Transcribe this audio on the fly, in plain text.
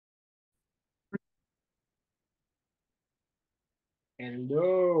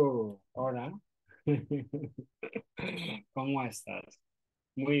Hello, hola. ¿Cómo estás?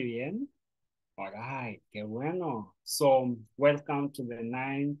 Muy bien. All right, qué bueno. So, welcome to the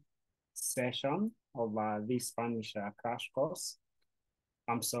ninth session of this Spanish crash course.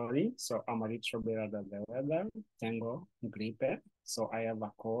 I'm sorry, so I'm a little bit under the weather. Tengo gripe, so I have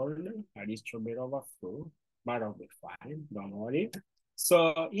a cold, a little bit of a flu, but I'll be fine. Don't worry.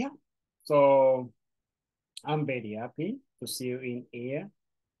 So, yeah. So, I'm very happy to see you in here.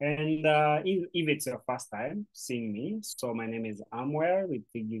 And if it's your first time seeing me, so my name is Amwell with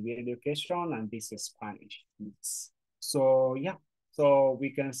PGV Education, and this is Spanish. So yeah, so we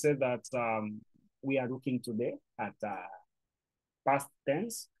can say that we are looking today at past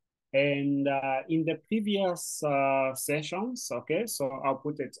tense. And in the previous sessions, okay, so I'll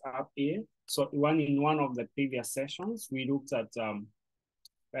put it up here. So in one of the previous sessions, we looked at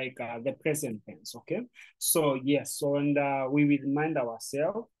the present tense, okay? So yes, so and we will remind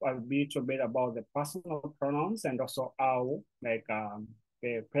ourselves a little bit about the personal pronouns and also how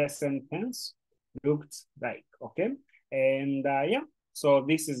the present tense looked like, okay? And yeah, so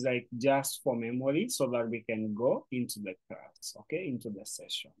this is like just for memory so that we can go into the class, okay? Into the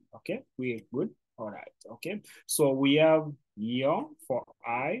session, okay? We're good? All right, okay? So we have yo for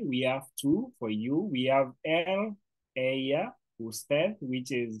I, we have tu for you, we have el, ella, usted,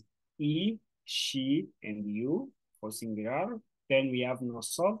 which is he, she, and you for singular. Then we have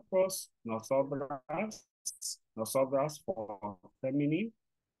nosotros, nosotras, nosotras for feminine,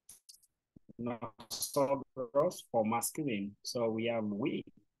 nosotros for masculine. So we have we.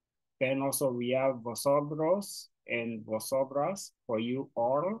 Then also we have vosotros and vosotras for you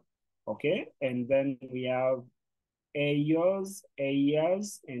all, okay? And then we have ellos,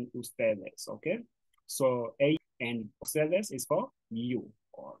 ellas, and ustedes, okay? So and ustedes is for you,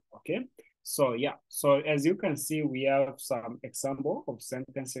 okay? So yeah, so as you can see, we have some example of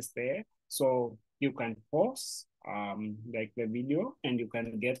sentences there. So you can pause like the video and you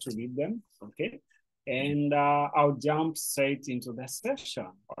can get to read them, okay? And I'll jump straight into the session,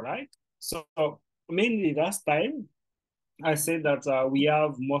 all right? So mainly last time, I said that we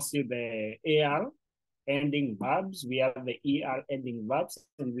have mostly the AR ending verbs, we have the ER ending verbs,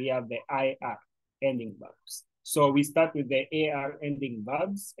 and we have the IR ending verbs. So we start with the AR ending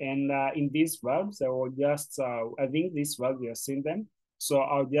verbs, and in these verbs, I will just, I think these verbs, we have seen them. So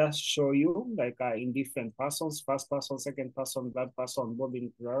I'll just show you like in different persons, first person, second person, third person, both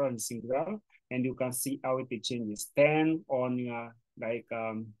in plural and singular, and you can see how it changes. 10 on your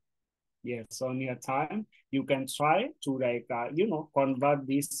yes, on your time, you can try to convert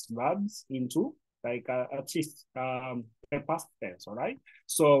these verbs into at least the past tense, all right?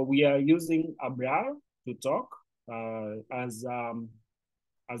 So we are using abrar to talk as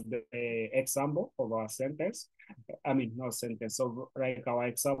the example of our sentence. I mean, not sentence, so like our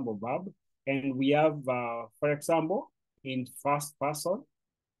example verb. And we have, for example, in first person,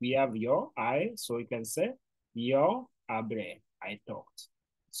 we have yo, I, so you can say yo hablé, I talked.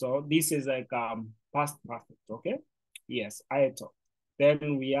 So this is like past perfect, okay? Yes, I talk.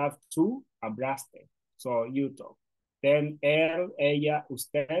 Then we have tú, hablaste. So you talk. Then él, ella,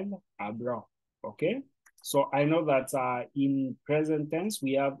 usted habló, okay? So I know that in present tense,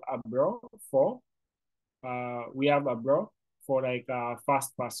 we have habló for, like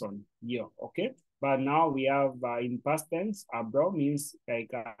first person, yo, okay? But now we have in past tense, habló means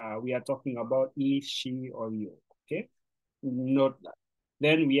like we are talking about he, she, or you, okay? Note that.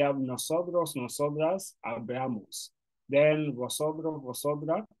 Then we have nosotros, nosotras, hablamos. Then vosotros,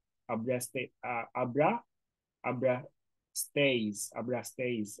 vosotras, hablasteis,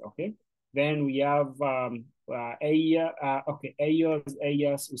 okay? Then we have ellos,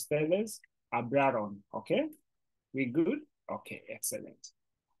 ellas, ustedes, hablaron, okay? We good? Okay, excellent.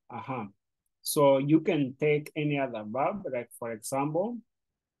 So you can take any other verb, like for example,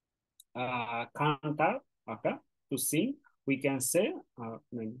 cantar, okay, to sing. We can say,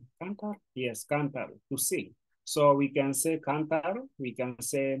 cantar, yes, cantar, to sing. So we can say cantar, we can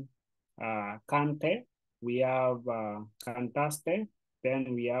say cante, we have cantaste,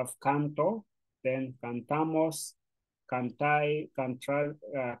 then we have canto, then cantamos, cantares,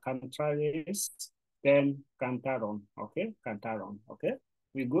 then cantaron, okay, cantaron, okay?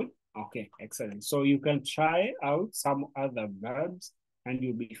 We good? Okay, excellent. So you can try out some other verbs and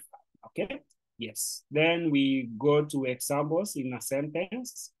you'll be fine. Okay, yes. Then we go to examples in a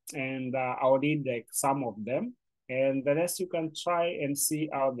sentence and I'll read like some of them and the rest you can try and see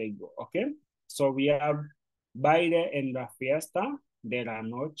how they go, okay? So we have baile en la fiesta de la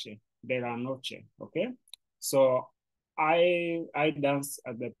noche, okay? So I danced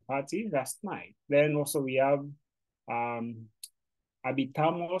at the party last night. Then also we have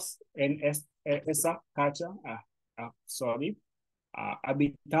habitamos en esa casa,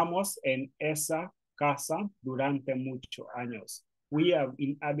 habitamos en esa casa durante muchos años. We have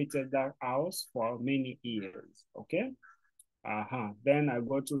inhabited that house for many years, okay? Then I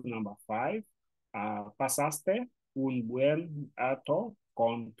go to number 5. Pasaste un buen rato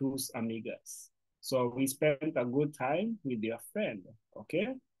con tus amigas. So we spent a good time with your friend,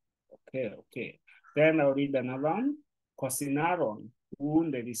 okay? Okay. Then I'll read another one. Cocinaron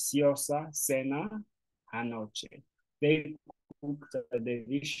una deliciosa cena anoche. They cooked a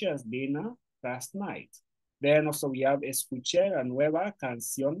delicious dinner last night. Then also we have escuché la nueva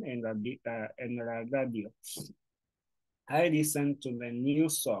canción en la radio. I listened to the new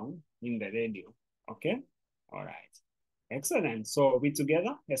song in the radio. Okay? All right. Excellent. So we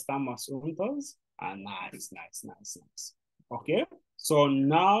together, estamos juntos. Nice. Okay? So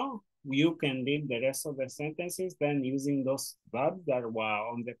now you can read the rest of the sentences then using those verbs that were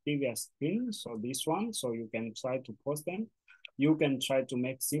on the previous screen. So this one, so you can try to post them. You can try to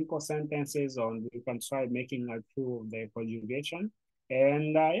make simple sentences, or you can try making a few of the conjugation.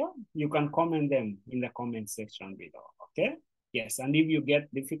 And yeah, you can comment them in the comment section below, okay? Yes, and if you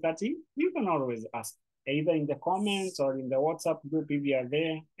get difficulty, you can always ask either in the comments or in the WhatsApp group if you are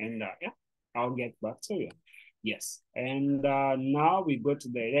there, and yeah, I'll get back to you. Yes, and now we go to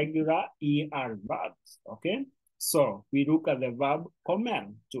the regular ER verbs, okay? So we look at the verb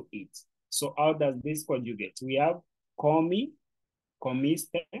comer, to eat. So how does this conjugate? We have comi,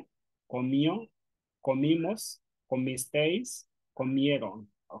 comiste, comió, comimos, comisteis, comieron,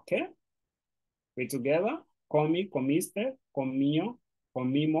 okay? We together, comi, comiste, comió,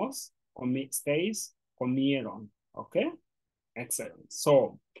 comimos, comisteis, comieron, okay? Excellent.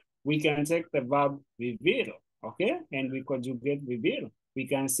 So we can take the verb vivir, okay? And we conjugate vivir. We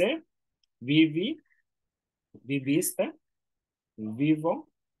can say vivi, viviste, vivo,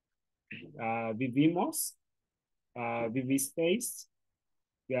 vivimos, vivisteis,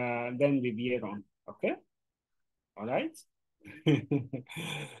 then vivieron, okay? All right?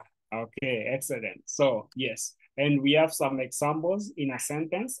 Okay, excellent. So yes, and we have some examples in a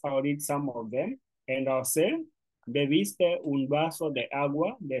sentence. I'll read some of them and I'll say, bebiste un vaso de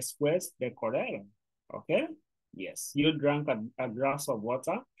agua después de correr, okay? Yes, you drank a glass of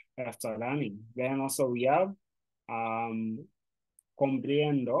water after running. Then also we have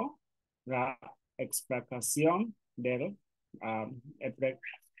comprendo la explicación del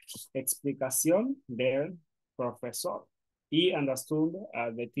profesor. He understood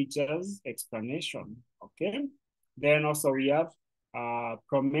the teacher's explanation, okay? Then also we have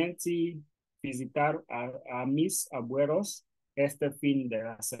prometí visitar a mis abuelos este fin de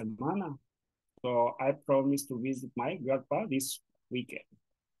la semana. So I promised to visit my grandpa this weekend.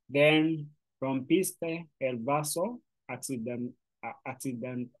 Then rompiste el vaso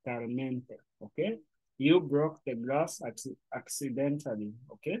accidentalmente, okay? You broke the glass accidentally,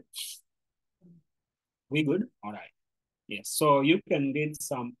 okay? We good? All right. Yes, so you can read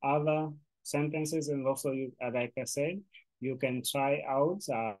some other sentences, and also, like I said, you can try out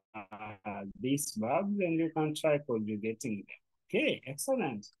these verbs and you can try conjugating them. Okay,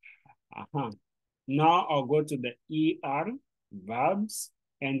 excellent. Now I'll go to the ER verbs,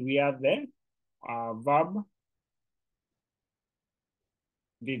 and we have the verb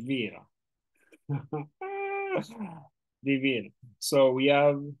vivir. Vivir. So we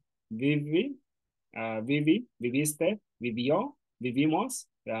have vivi, viviste, vivió, vivimos,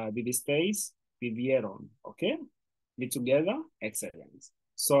 vivisteis, vivieron, okay? Be together, excellent.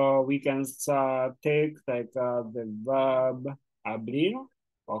 So we can take like the verb abrir,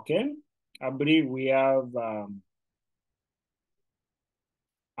 okay? Abrir, we have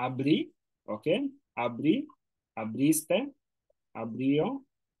abrir, okay? Abrir, abriste, abrió,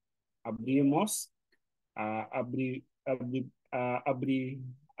 abrimos, abrir,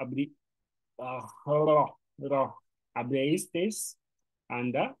 abristeis,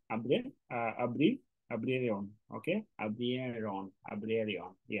 and abrieron, okay? Abrieron,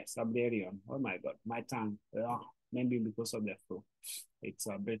 yes, abrieron. Oh my God, my tongue, maybe because of the flu, it's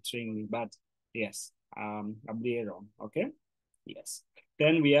betraying me, but yes, abrieron, okay? Yes.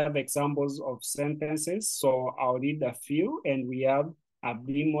 Then we have examples of sentences. So I'll read a few, and we have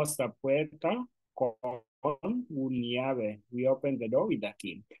abrimos la puerta con un llave. We open the door with a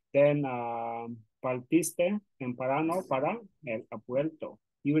key. Then partiste temprano para el aeropuerto.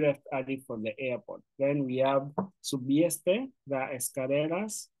 You left early for the airport. Then we have subiste las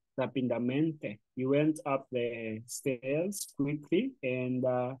escaleras rápidamente. You went up the stairs quickly, and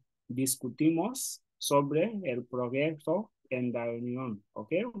discutimos sobre el proyecto en la reunión,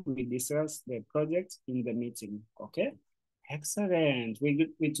 okay? We discuss the project in the meeting, okay? Excellent. We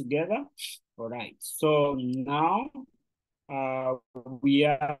together? All right. So now we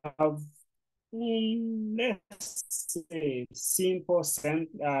have, let's say, simple story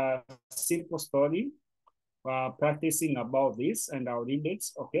practicing about this, and I'll read it,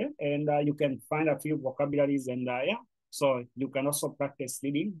 okay? And you can find a few vocabularies, and yeah, so you can also practice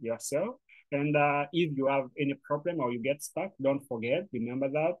reading yourself. And if you have any problem or you get stuck, don't forget, remember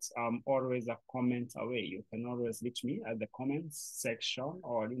that I'm always a comment away. You can always reach me at the comments section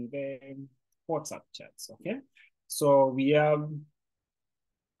or in the WhatsApp chats, okay? So we have,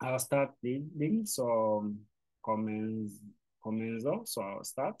 I'll start reading, so comenzo, so I'll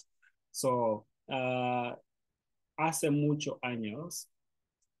start. So, hace muchos años,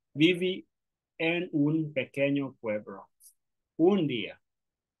 viví en un pequeño pueblo. Un día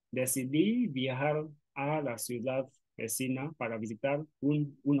decidí viajar a la ciudad vecina para visitar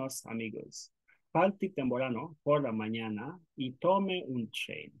unos amigos. Partí temprano por la mañana y tomé un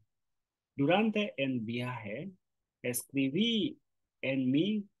tren. Durante el viaje, escribí en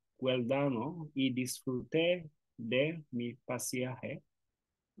mi cuaderno y disfruté de mi pasaje.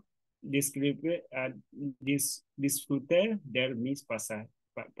 Disfruté de mis pasajes.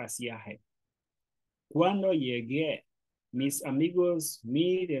 Cuando llegué, mis amigos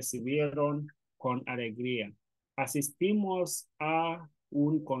me recibieron con alegría. Asistimos a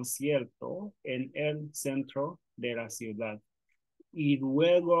un concierto en el centro de la ciudad y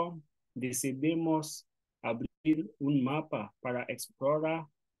luego decidimos abrir un mapa para explorar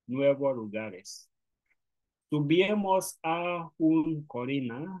nuevos lugares. Subimos a una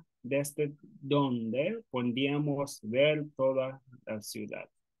colina desde donde podíamos ver toda la ciudad.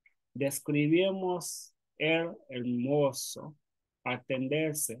 Describimos el hermoso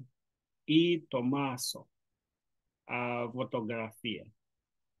atenderse y tomamos fotografía.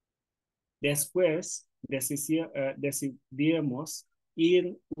 Después decidimos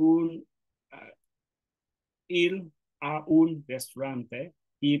ir a un restaurante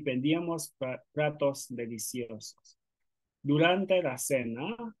y pedíamos platos deliciosos. Durante la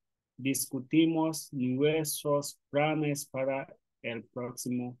cena, discutimos nuestros planes para el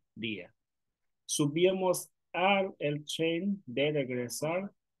próximo día. Subimos al tren de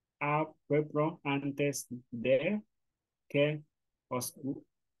regresar a pueblo antes de que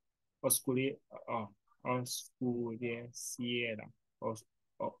oscureciera.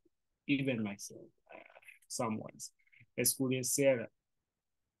 Even myself, someone's. Oscureciera.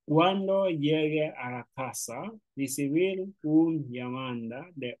 Cuando llegué a la casa, recibí una llamada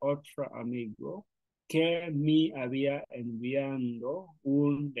de otro amigo que me había enviado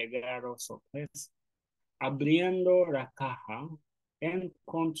un regalo sorpresa. Abriendo la caja,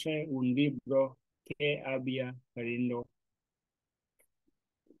 encontré un libro que había queriendo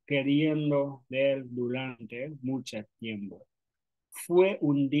leer durante mucho tiempo. Fue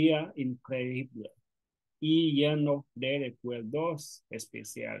un día increíble y lleno de recuerdos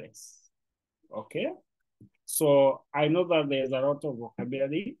especiales. Okay? So I know that there's a lot of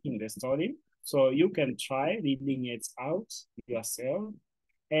vocabulary in the story, so you can try reading it out yourself.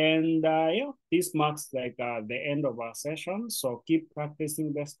 And yeah, this marks like the end of our session. So keep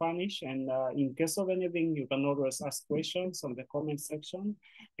practicing the Spanish. And in case of anything, you can always ask questions on the comment section.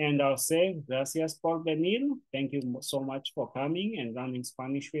 And I'll say, gracias por venir. Thank you so much for coming and learning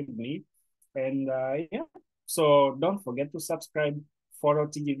Spanish with me. And yeah, so don't forget to subscribe, follow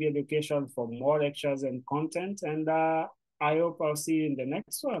TGV Education for more lectures and content. And I hope I'll see you in the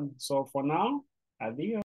next one. So for now, adios.